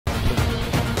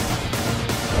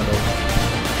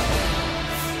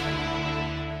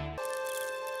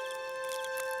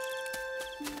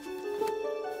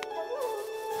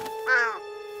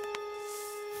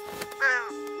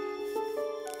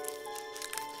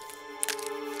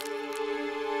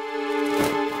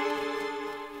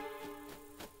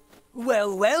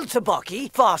Well, well,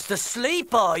 Tobocki, fast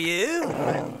asleep, are you?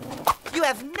 You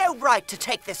have no right to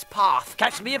take this path.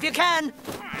 Catch me if you can.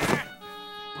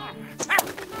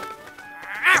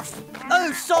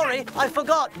 Oh, sorry, I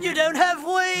forgot. You don't have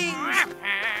wings.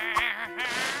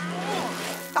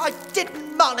 I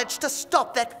didn't manage to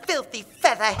stop that filthy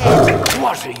featherhead.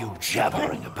 What are you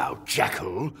jabbering about,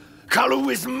 Jackal?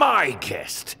 Kalu is my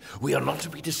guest. We are not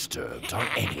to be disturbed on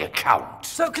any account.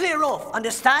 So clear off,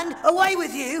 understand? Away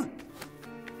with you.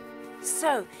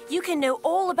 So, you can know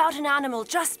all about an animal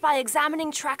just by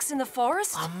examining tracks in the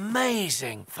forest?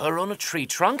 Amazing. Fur on a tree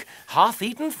trunk,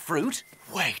 half-eaten fruit.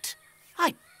 Wait,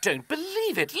 I don't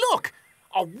believe it. Look,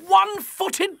 a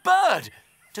one-footed bird.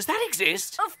 Does that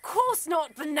exist? Of course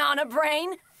not, Banana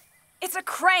Brain. It's a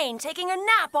crane taking a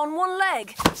nap on one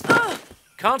leg. Ugh.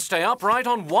 Can't stay upright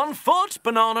on 1 foot,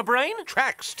 Banana Brain.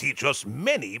 Tracks teach us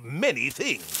many, many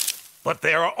things. But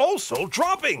there are also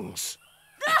droppings.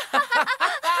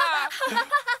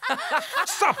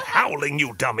 Stop howling,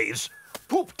 you dummies.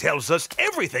 Poop tells us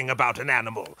everything about an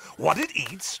animal. What it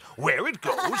eats, where it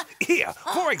goes. Here,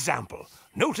 for example,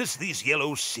 notice these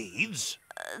yellow seeds?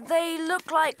 They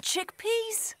look like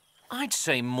chickpeas? I'd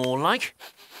say more like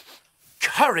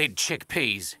curried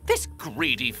chickpeas. This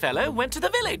greedy fellow went to the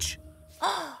village.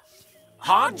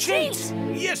 Hard cheese.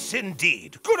 Yes,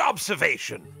 indeed. Good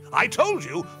observation. I told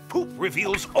you, poop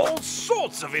reveals all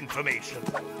sorts of information.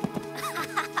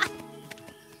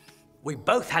 We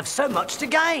both have so much to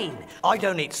gain. I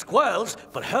don't eat squirrels,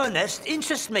 but her nest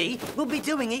interests me. We'll be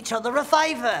doing each other a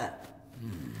favour.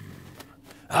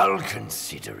 I'll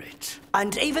consider it.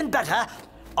 And even better,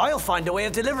 I'll find a way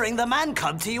of delivering the man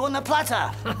cub to you on the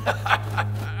platter.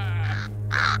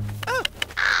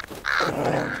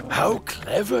 How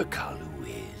clever Kalu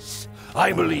is.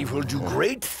 I believe we'll do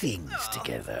great things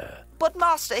together. But,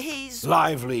 Master, he's...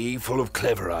 Lively, full of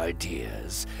clever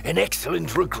ideas. An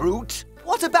excellent recruit.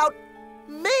 What about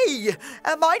me?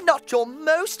 Am I not your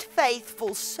most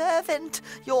faithful servant?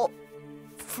 Your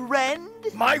friend?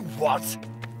 My what?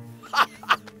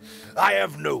 I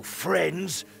have no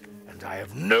friends, and I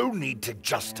have no need to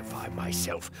justify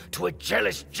myself to a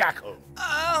jealous jackal.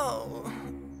 Oh.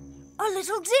 A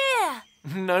little deer.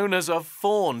 Known as a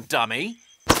fawn, dummy.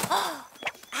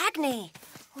 Agni,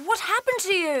 what happened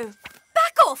to you?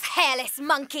 Back off, hairless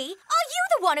monkey! Are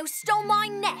you the one who stole my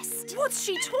nest? What's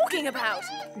she talking about?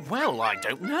 Well, I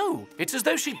don't know. It's as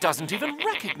though she doesn't even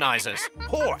recognize us.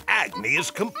 Poor Agni is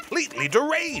completely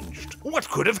deranged. What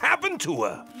could have happened to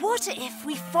her? What if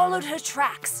we followed her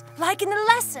tracks, like in the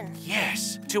lesson?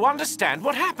 Yes, to understand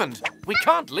what happened. We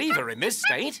can't leave her in this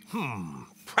state.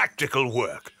 Practical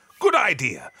work. Good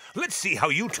idea. Let's see how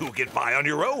you two get by on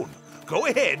your own. Go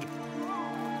ahead.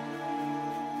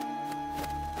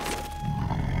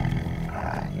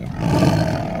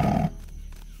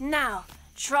 Now,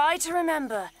 try to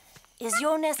remember. Is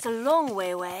your nest a long way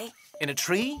away? In a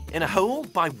tree? In a hole?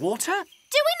 By water?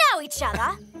 Do we know each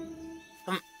other?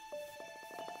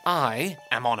 I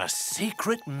am on a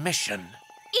secret mission.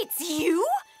 It's you?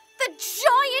 The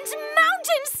giant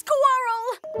mountain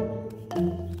squirrel!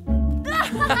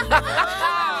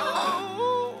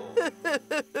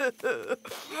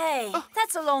 Hey,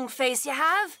 that's a long face you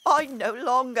have. I no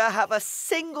longer have a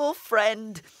single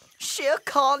friend. Shere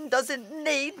Khan doesn't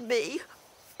need me.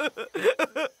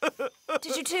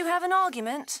 Did you two have an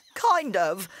argument? Kind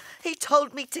of. He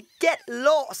told me to get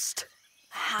lost.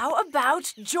 How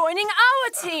about joining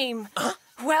our team?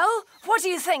 Well, what do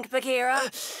you think,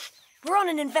 Bagheera? We're on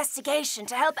an investigation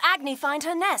to help Agni find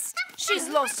her nest. She's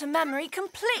lost her memory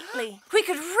completely. We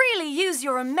could really use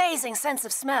your amazing sense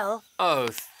of smell. Oh,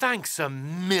 thanks a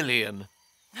million.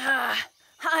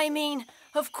 I mean,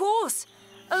 of course.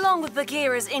 Along with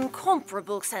Bagheera's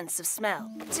incomparable sense of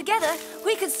smell. Together,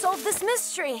 we could solve this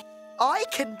mystery. I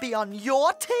can be on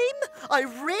your team? I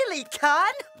really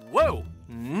can? Whoa,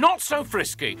 not so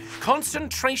frisky.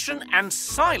 Concentration and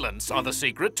silence are the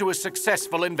secret to a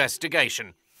successful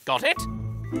investigation. Got it?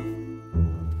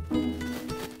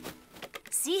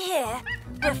 See here,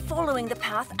 we're following the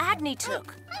path Agni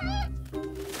took.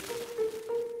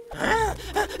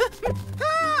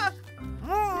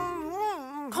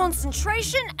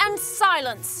 Concentration and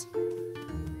silence.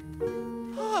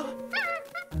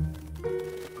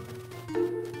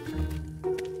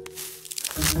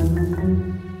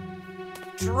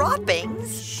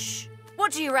 Droppings? Shh.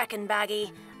 What do you reckon,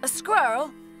 Baggy? A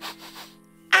squirrel?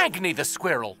 Agni the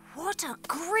squirrel. What a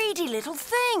greedy little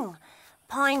thing.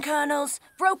 Pine kernels,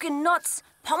 broken nuts,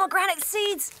 pomegranate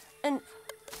seeds, and...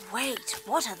 Wait,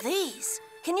 what are these?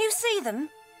 Can you see them?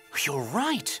 You're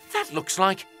right. That looks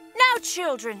like... Now,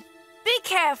 children, be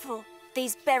careful.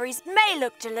 These berries may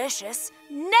look delicious.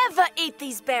 Never eat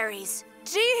these berries.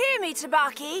 Do you hear me,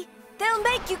 Tabaki? They'll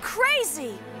make you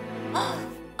crazy.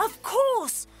 Of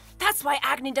course. That's why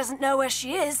Agni doesn't know where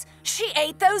she is. She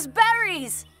ate those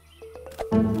berries.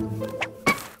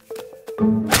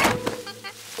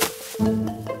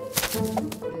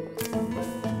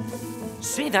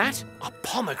 See that? A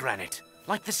pomegranate,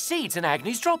 like the seeds in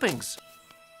Agni's droppings.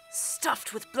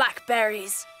 Stuffed with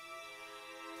blackberries.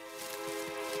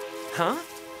 Huh?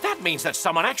 That means that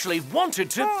someone actually wanted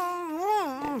to...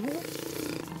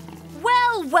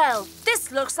 Well, well,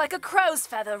 this looks like a crow's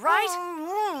feather, right?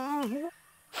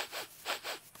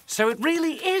 So it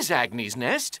really is Agni's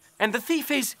nest, and the thief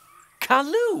is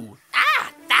Kalu.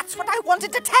 Ah, that's what I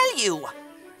wanted to tell you.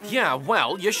 Yeah,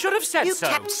 well, you should have said You so.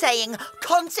 kept saying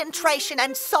concentration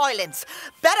and silence.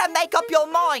 Better make up your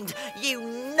mind, you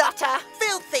nutter,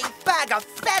 filthy bag of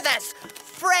feathers.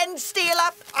 Friend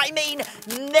stealer, I mean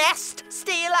nest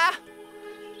stealer.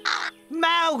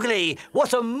 Mowgli,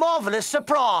 what a marvellous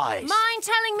surprise. Mind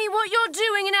telling me what you're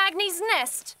doing in Agni's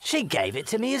nest? She gave it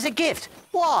to me as a gift.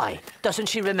 Why? Doesn't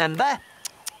she remember?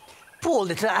 Poor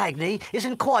little Agni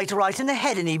isn't quite right in the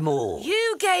head anymore.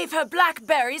 You gave her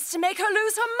blackberries to make her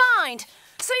lose her mind,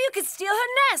 so you could steal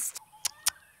her nest.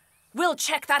 We'll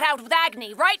check that out with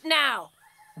Agni right now.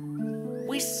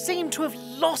 We seem to have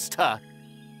lost her.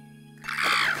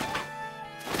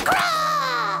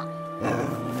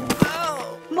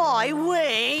 My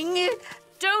wing!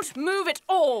 Don't move at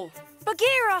all.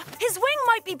 Bagheera, his wing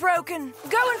might be broken.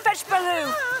 Go and fetch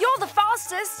Baloo. You're the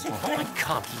fastest. I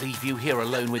can't leave you here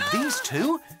alone with these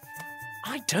two.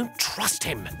 I don't trust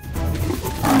him.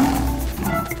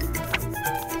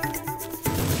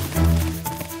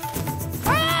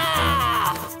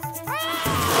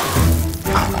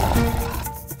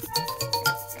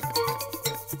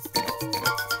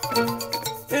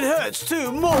 It hurts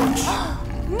too much.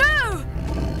 No!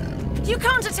 You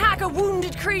can't attack a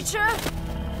wounded creature.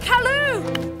 Kalu,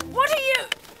 what are you...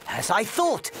 As I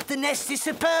thought, the nest is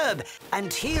superb.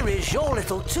 And here is your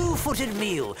little two-footed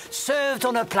meal, served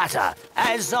on a platter,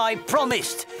 as I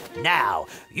promised. Now,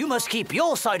 you must keep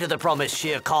your side of the promise,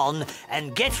 Shere Khan,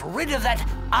 and get rid of that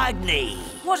Agni.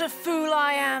 What a fool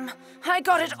I am. I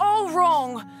got it all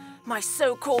wrong. My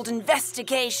so-called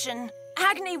investigation.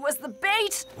 Agni was the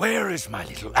bait. Where is my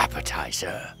little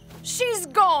appetizer? She's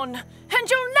gone, and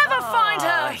you'll never find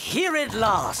her. Here at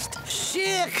last.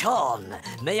 Shere Khan,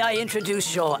 may I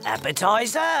introduce your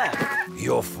appetizer?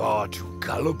 You're far too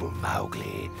gullible,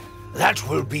 Mowgli. That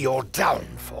will be your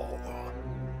downfall.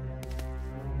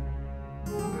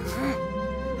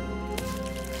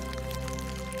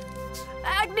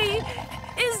 Agni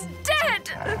is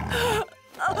dead.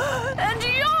 And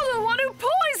you're the one who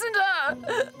poisoned her.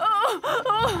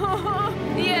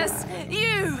 Yes,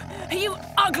 you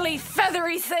ugly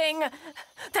feathery thing.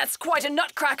 That's quite a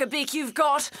nutcracker beak you've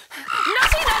got.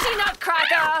 Nutty, nutty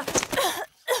nutcracker.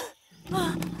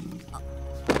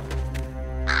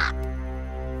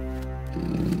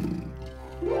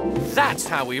 That's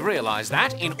how we realised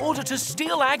that, in order to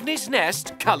steal Agni's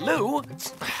nest, Kalu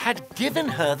had given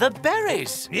her the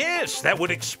berries. Yes, that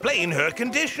would explain her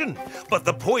condition. But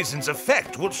the poison's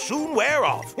effect will soon wear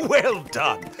off. Well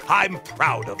done. I'm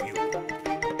proud of you.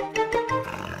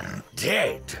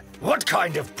 Dead? What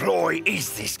kind of ploy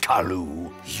is this,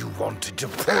 Kalu? You wanted to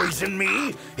poison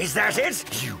me? Is that it?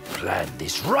 You planned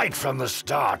this right from the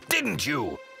start, didn't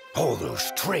you? All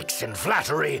those tricks and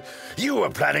flattery. You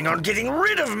were planning on getting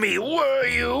rid of me, were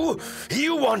you?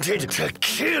 You wanted to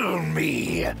kill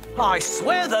me. I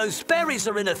swear those berries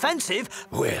are inoffensive.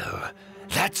 Well,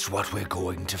 that's what we're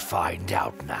going to find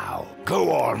out now.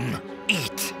 Go on,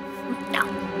 eat.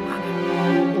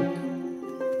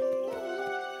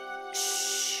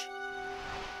 Shh.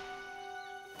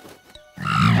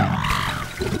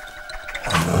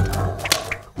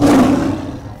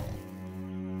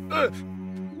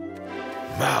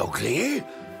 Mowgli?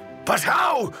 But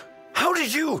how? How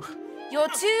did you? You're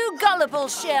too gullible,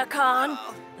 Shere Khan.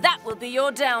 That will be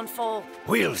your downfall.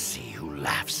 We'll see who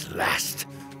laughs last.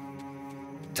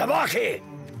 Tabaki!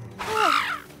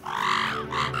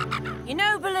 You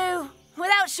know, Baloo,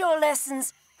 without your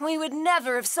lessons, we would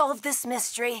never have solved this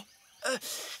mystery.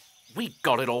 We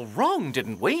got it all wrong,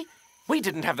 didn't we? We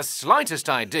didn't have the slightest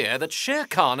idea that Shere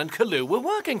Khan and Kalu were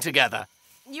working together.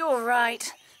 You're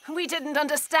right. We didn't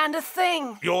understand a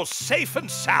thing. You're safe and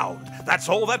sound. That's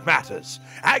all that matters.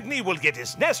 Agni will get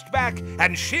his nest back,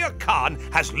 and Shere Khan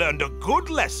has learned a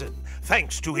good lesson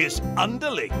thanks to his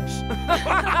underlings.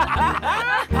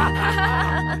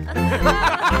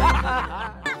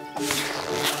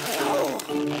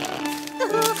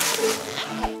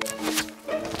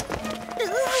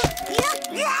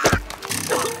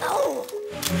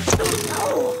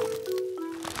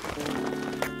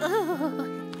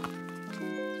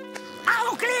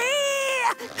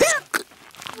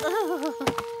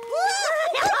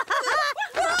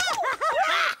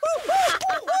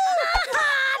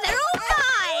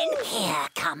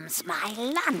 my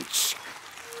lunch.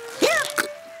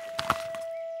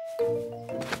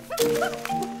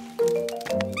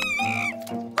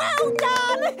 Well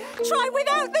done! Try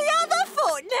without the other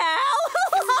foot now!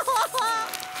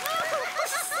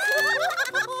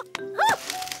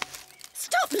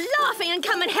 Stop laughing and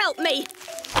come and help me.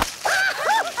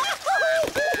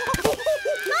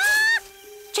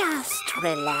 Just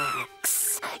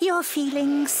relax. You're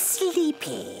feeling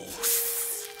sleepy.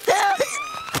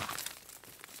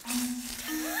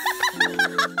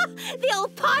 The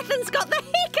old python's got the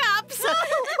hiccups.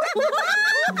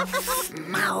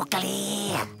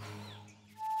 Mowgli.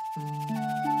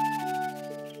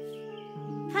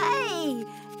 Hey,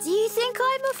 do you think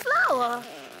I'm a flower?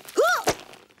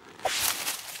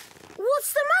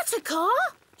 What's the matter, Car?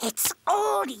 It's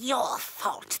all your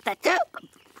fault that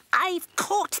I've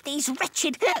caught these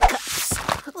wretched hiccups.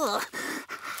 Ugh.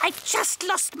 I've just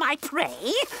lost my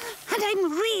prey, and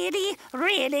I'm really,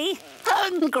 really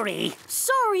hungry.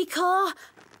 Sorry, Car.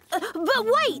 But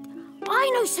wait,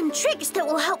 I know some tricks that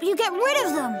will help you get rid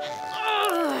of them.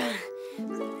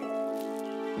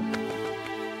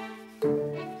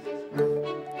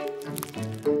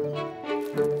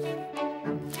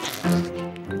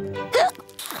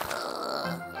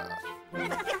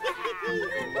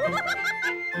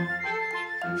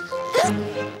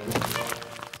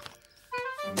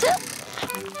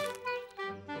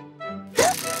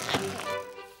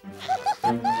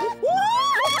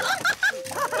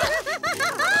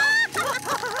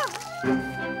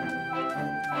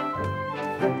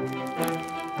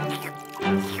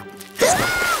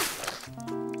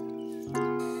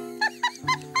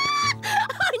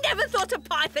 I never thought a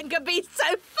python could be so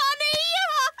funny.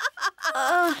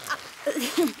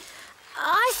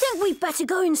 I think we'd better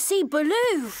go and see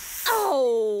Baloo.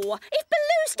 Oh, if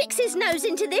Baloo sticks his nose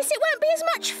into this, it won't be as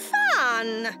much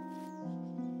fun.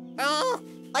 Oh,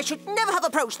 I should never have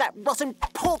approached that rotten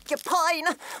porcupine.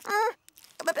 Are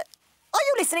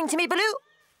you listening to me, Baloo?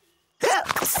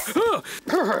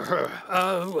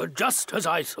 Just as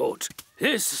I thought.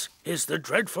 This is the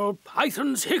dreadful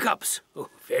python's hiccups. Oh,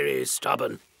 very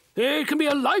stubborn. It can be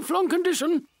a lifelong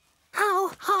condition.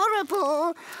 How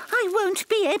horrible. I won't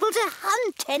be able to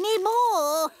hunt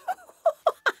anymore.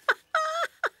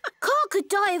 Car could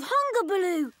die of hunger,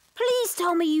 Baloo. Please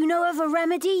tell me you know of a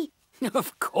remedy.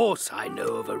 Of course I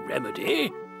know of a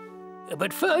remedy.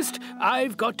 But first,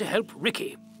 I've got to help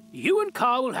Ricky. You and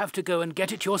Car will have to go and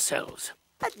get it yourselves.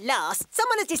 At last,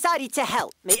 someone has decided to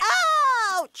help me.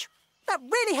 Ouch! That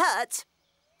really hurts.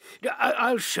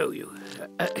 I'll show you.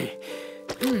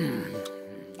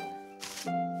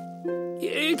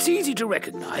 It's easy to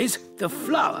recognize. The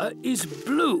flower is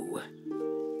blue.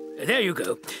 There you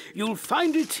go. You'll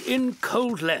find it in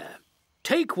cold lair.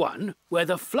 Take one where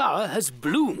the flower has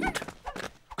bloomed.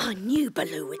 I knew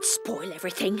Baloo would spoil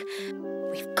everything.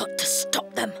 We've got to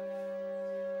stop them.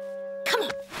 Come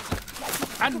on.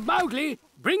 And Mowgli,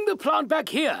 bring the plant back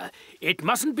here. It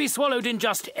mustn't be swallowed in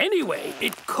just any way.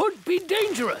 It could be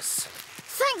dangerous.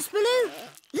 Thanks, Baloo.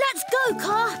 Let's go,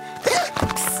 Car.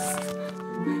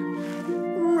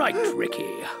 Right,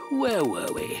 Ricky. Where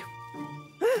were we?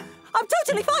 I'm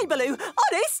totally fine, Baloo.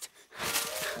 Honest.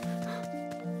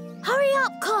 Hurry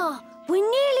up, Car. We're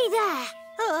nearly there.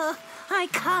 Oh, I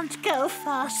can't go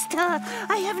faster.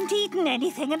 I haven't eaten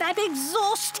anything and I'm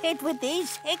exhausted with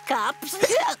these hiccups.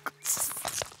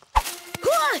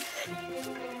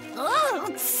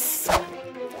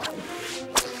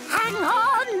 Hang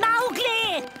on,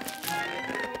 Mowgli!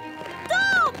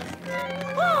 Stop!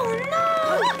 Oh, no!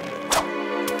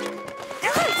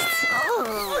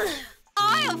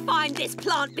 I'll find this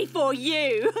plant before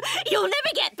you. You'll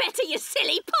never get better, you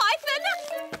silly python.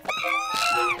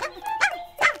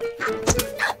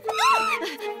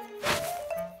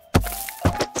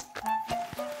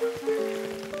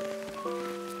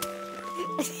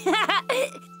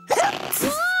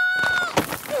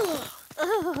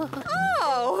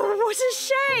 Oh, what a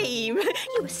shame.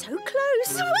 You were so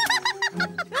close.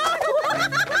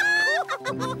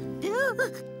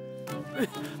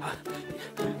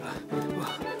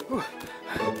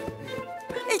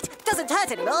 It doesn't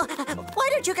hurt anymore. Why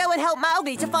don't you go and help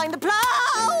Mowgli to find the plant?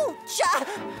 Ouch!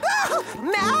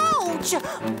 Ouch!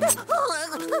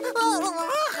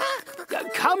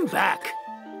 Come back.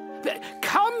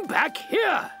 Come back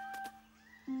here.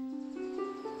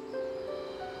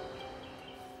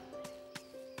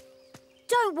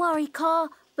 Don't worry, Car.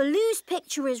 Baloo's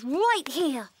picture is right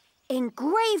here,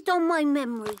 engraved on my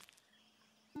memory.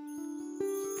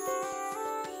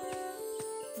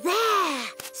 There!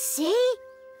 See?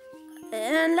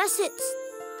 Unless it's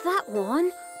that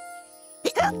one.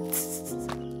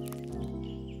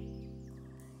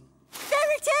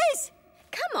 it is!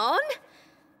 Come on.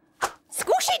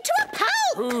 Squash it to a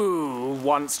pulp! Who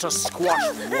wants to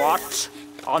squash what?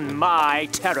 On my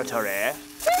territory?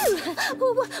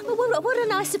 Ooh, what a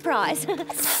nice surprise. Did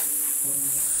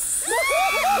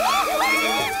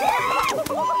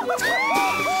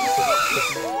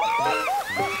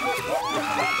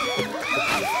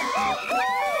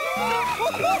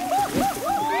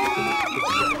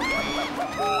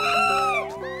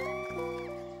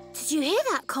you hear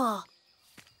that, Car?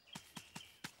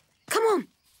 Come on.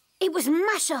 It was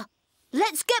Masha.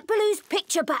 Let's get Baloo's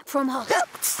picture back from her.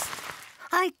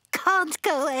 I can't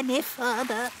go any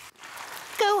further.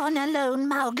 Go on alone,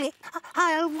 Mowgli.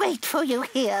 I'll wait for you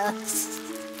here.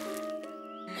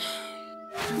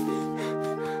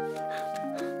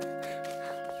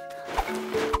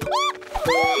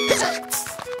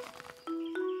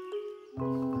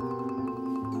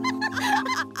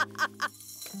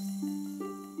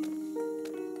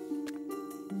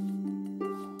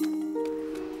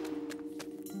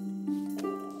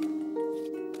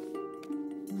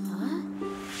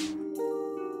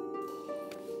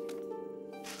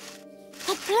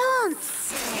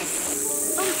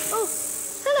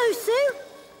 Hello, Sue.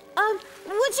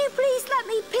 Would you please let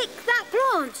me pick that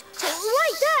plant?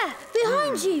 Right there,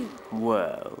 behind you.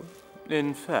 Well,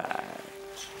 in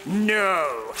fact,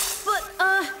 no. But,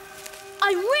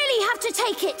 I really have to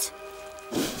take it.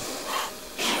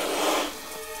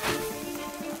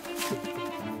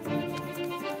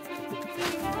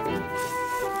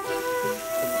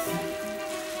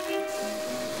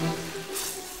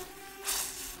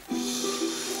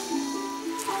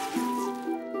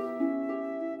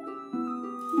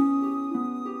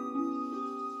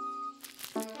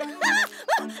 Come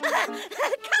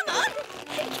on!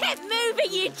 Get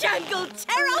moving, you jungle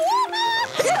terror!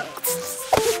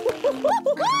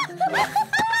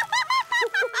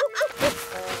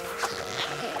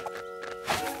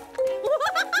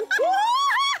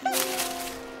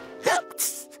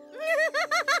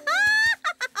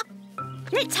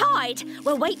 It's Hyde.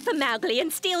 We'll wait for Mowgli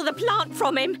and steal the plant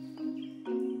from him.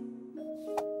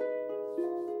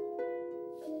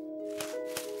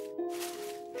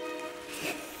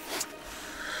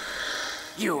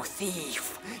 You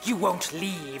thief! You won't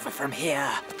leave from here.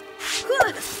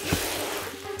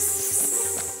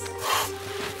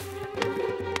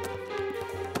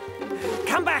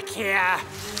 Come back here!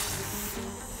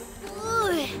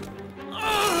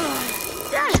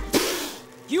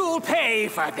 You'll pay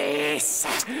for this!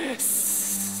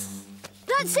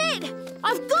 That's it!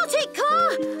 I've got it,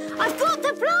 Car! I've got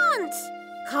the plant!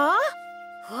 Car?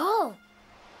 Oh.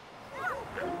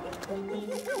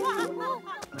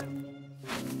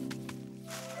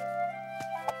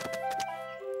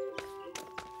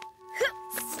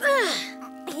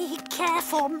 Be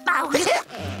careful, Mowgli.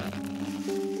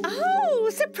 Oh,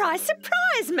 surprise,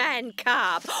 surprise, man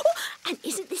cub. Oh, and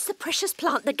isn't this the precious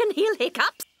plant that can heal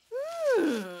hiccups?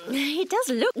 It does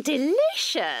look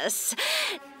delicious.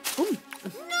 Ooh.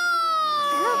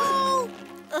 No!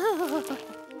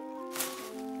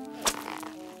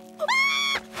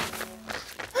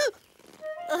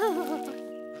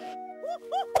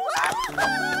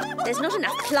 There's not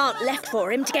enough plant left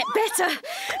for him to get better.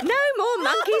 No more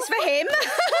monkeys for him.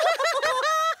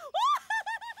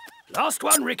 Last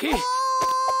one, Ricky.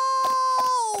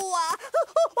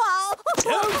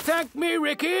 Don't thank me,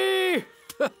 Ricky.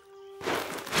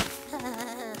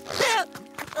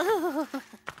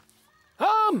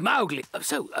 Mowgli.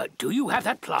 So, do you have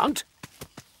that plant?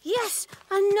 Yes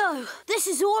and no. This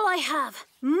is all I have.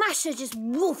 Masha just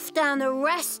wolfed down the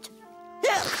rest.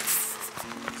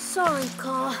 Sorry,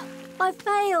 Car. I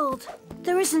failed.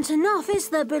 There isn't enough, is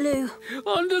there, Baloo?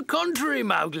 On the contrary,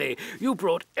 Mowgli. You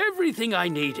brought everything I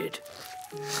needed.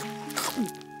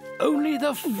 Only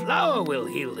the flower will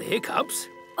heal the hiccups.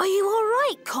 Are you all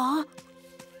right, Car?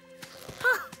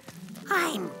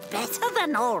 I'm better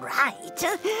than all right.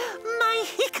 My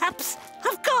hiccups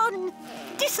have gone,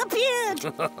 disappeared.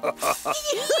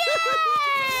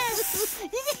 Yes!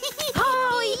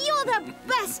 Oh, you're the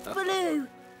best, Baloo.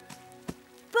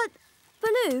 But,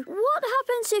 Baloo, what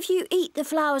happens if you eat the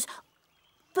flowers,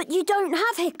 but you don't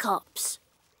have hiccups?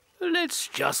 Let's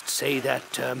just say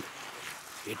that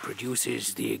it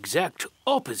produces the exact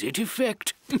opposite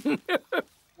effect.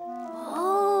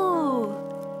 Oh.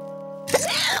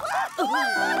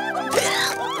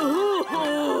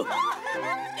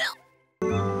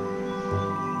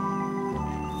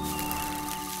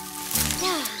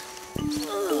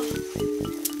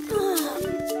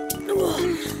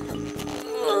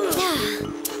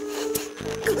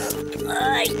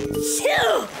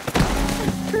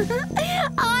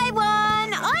 I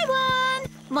won! I won!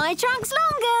 My trunk's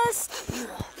longest.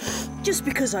 Just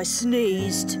because I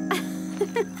sneezed.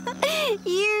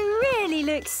 You really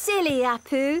look silly,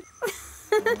 Apu.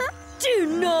 Do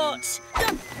not!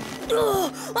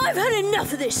 Oh, I've had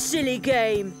enough of this silly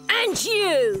game. And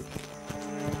you!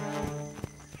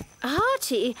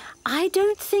 Artie, I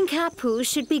don't think Apu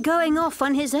should be going off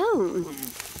on his own.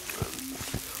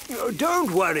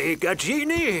 Don't worry,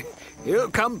 Gacini. He'll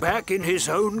come back in his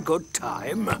own good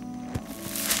time.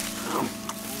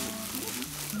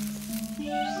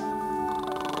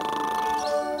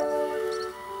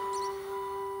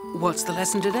 What's the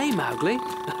lesson today, Mowgli?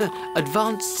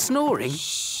 Advanced snoring?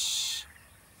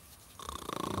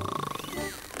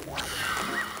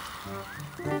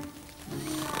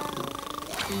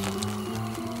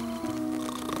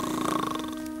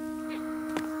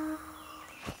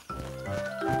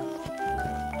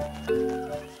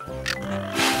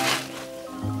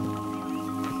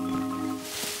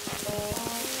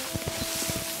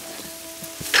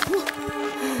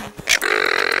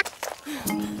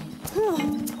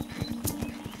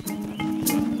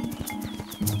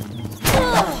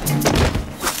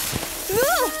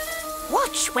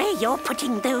 Watch where you're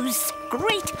putting those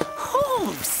great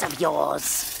hooves of yours.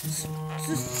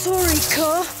 Sorry,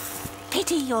 Ka.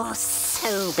 Pity you're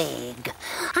so big.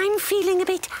 I'm feeling a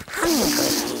bit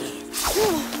hungry.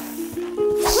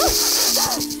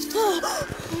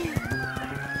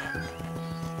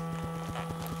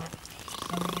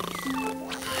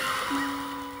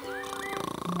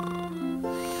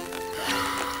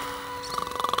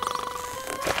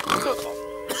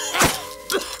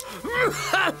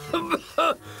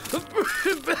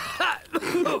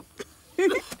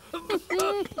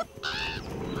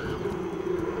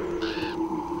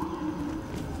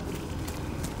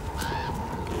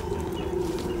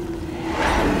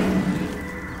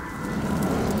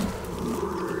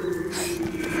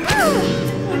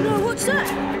 Oh no, what's that?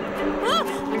 Oh,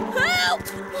 help!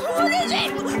 What is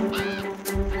it?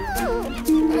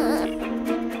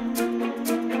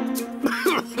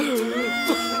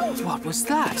 What was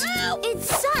that? It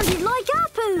sounded like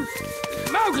Apu.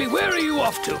 Mowgli, where are you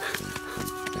off to?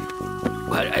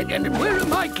 Well, and where are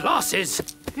my glasses?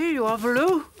 Here you are,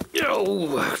 Baloo.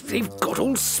 Oh, they've got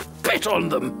all spit on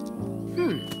them.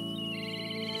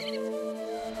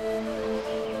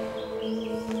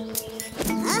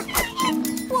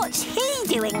 What's he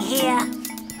doing here?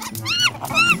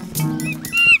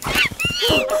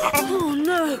 Oh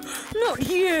no, not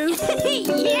you.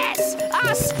 Yes,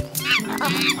 us!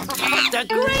 The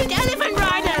Great Elephant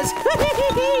Riders!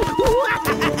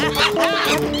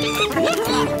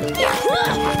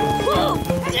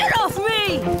 Get off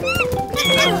me!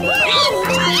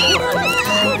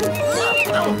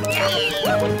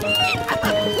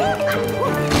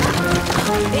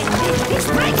 It's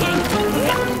breaking!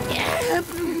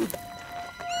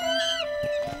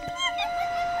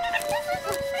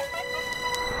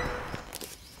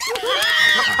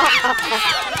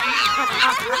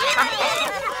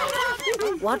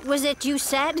 What was it you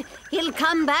said? He'll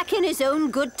come back in his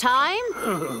own good time?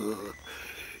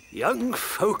 Young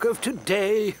folk of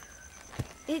today.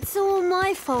 It's all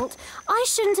my fault. I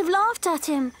shouldn't have laughed at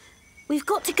him. We've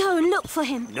got to go and look for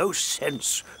him. No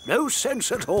sense. No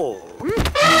sense at all.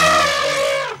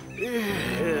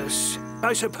 Yes,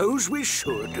 I suppose we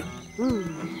should.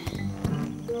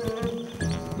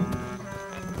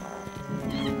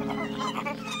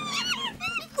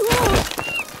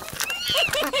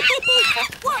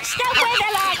 What's the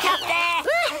weather like up there?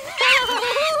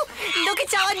 Look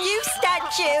at our new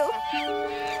statue.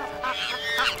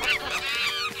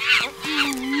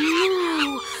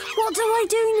 No. What do I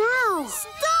do now?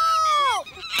 Stop!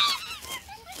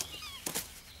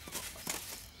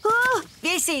 Ah,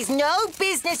 This is no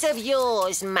business of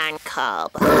yours, man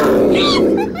cub.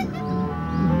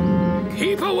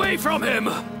 Keep away from him!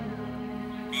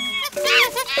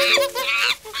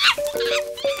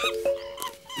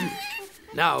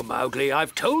 Now, Mowgli,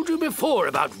 I've told you before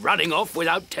about running off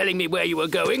without telling me where you were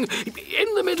going.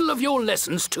 In the middle of your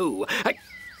lessons, too.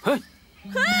 Huh?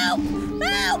 Help!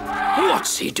 Help!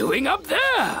 What's he doing up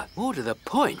there? More to the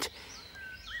point.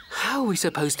 How are we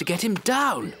supposed to get him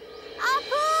down?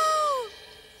 Apu!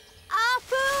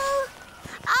 Apu!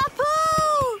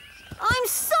 Apu! I'm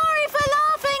sorry for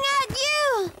laughing at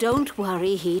you. Don't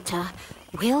worry, Hita.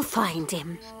 We'll find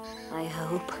him. I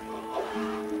hope.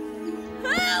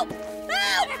 Help!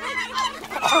 Help!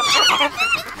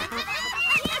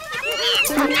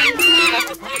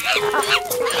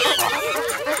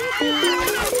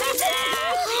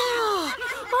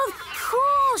 Of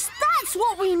course, that's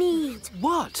what we need.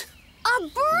 What? A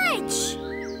bridge.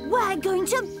 We're going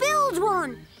to build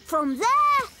one from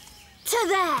there to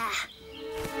there!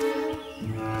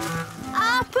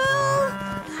 Apple!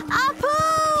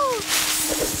 Apple!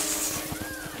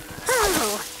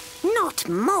 Oh, not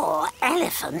more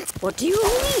elephants. What do you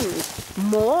mean?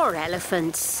 More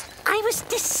elephants? I was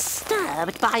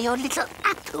disturbed by your little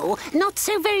Apple not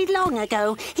so very long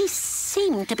ago. He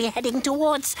seemed to be heading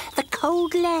towards the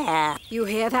cold lair. You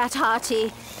hear that,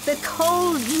 Hearty? The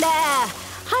cold lair.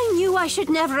 I knew I should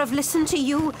never have listened to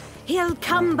you. He'll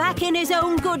come back in his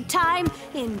own good time.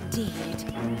 Indeed.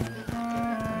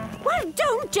 Well,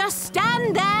 don't just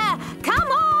stand there.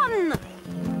 Come on!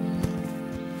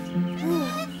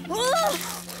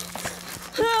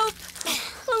 Help!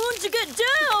 I want to get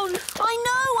down. I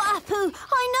know, Apu,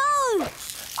 I know.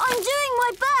 I'm doing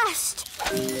my best.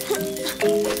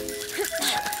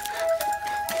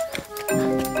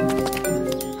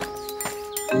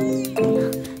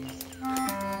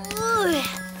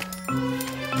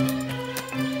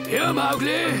 Here,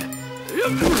 Mowgli.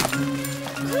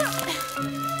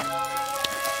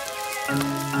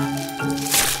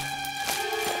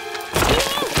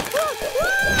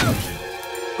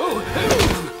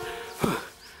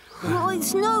 Oh,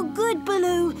 it's no good,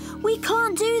 Baloo. We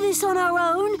can't do this on our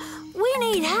own. We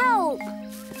need help.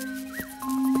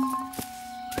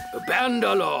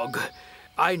 Bandalog,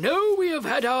 I know we have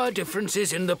had our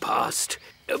differences in the past,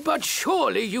 but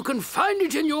surely you can find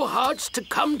it in your hearts to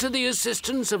come to the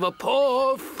assistance of a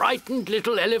poor, frightened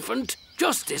little elephant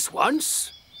just this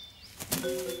once.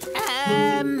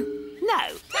 No.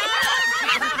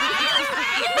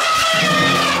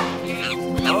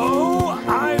 Oh,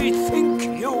 I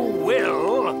think you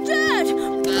will. Dad!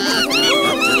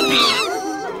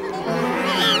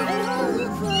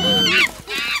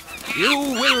 You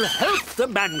will help the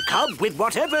man-cub with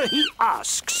whatever he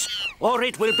asks, or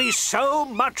it will be so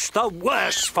much the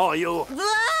worse for you.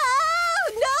 Ah,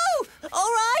 no! All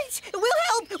right, we'll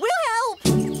help, we'll help.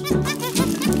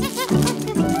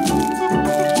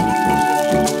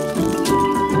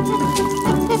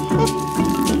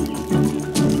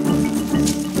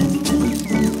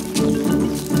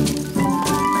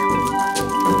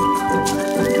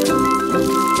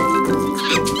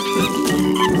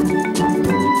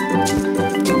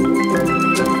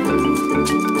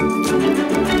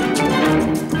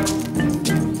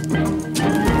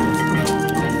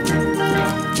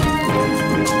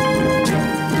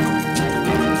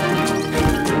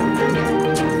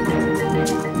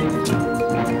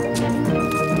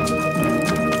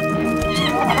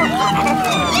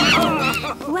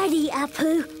 Ready,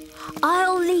 Apu.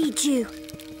 I'll lead you.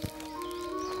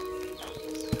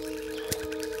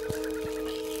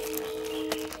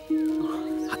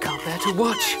 I can't bear to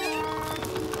watch.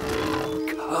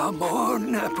 Come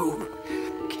on, Apu.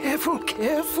 Careful,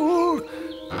 careful.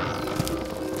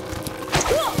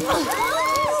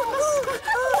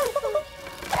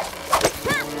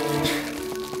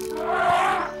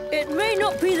 It may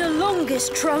not be the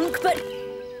longest trunk, but...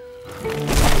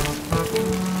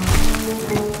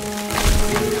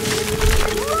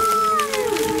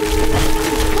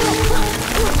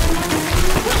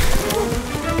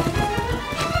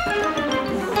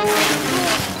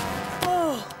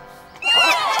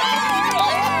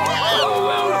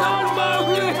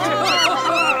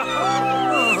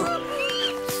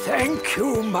 Thank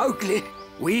you, Mowgli.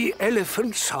 We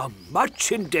elephants are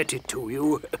much indebted to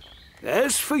you.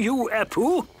 As for you,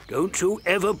 Apu, don't you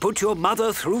ever put your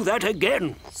mother through that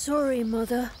again. Sorry,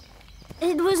 Mother.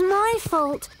 It was my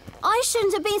fault. I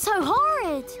shouldn't have been so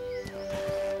horrid.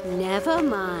 Never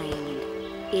mind.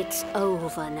 It's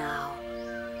over now.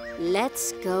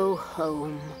 Let's go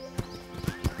home.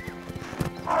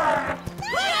 I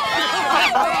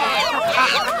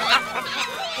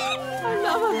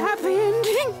love a happy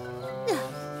ending.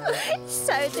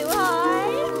 So do I.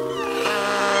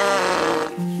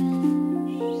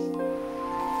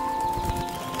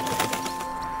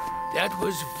 That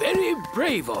was very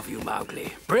brave of you,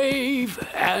 Mowgli. Brave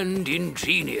and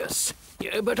ingenious.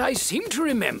 But I seem to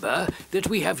remember that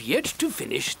we have yet to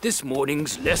finish this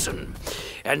morning's lesson.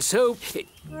 And so,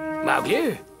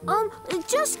 Mowgli?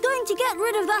 Just going to get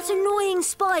rid of that annoying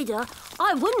spider.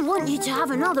 I wouldn't want you to have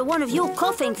another one of your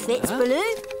coughing fits,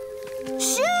 Baloo.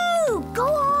 Shoo! Go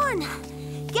on!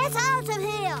 Get out of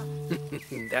here!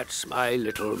 That's my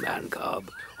little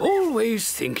man-cub.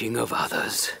 Always thinking of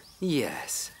others.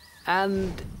 Yes.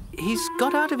 And he's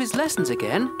got out of his lessons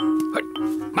again.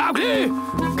 Mowgli!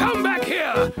 Come back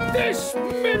here! This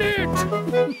minute!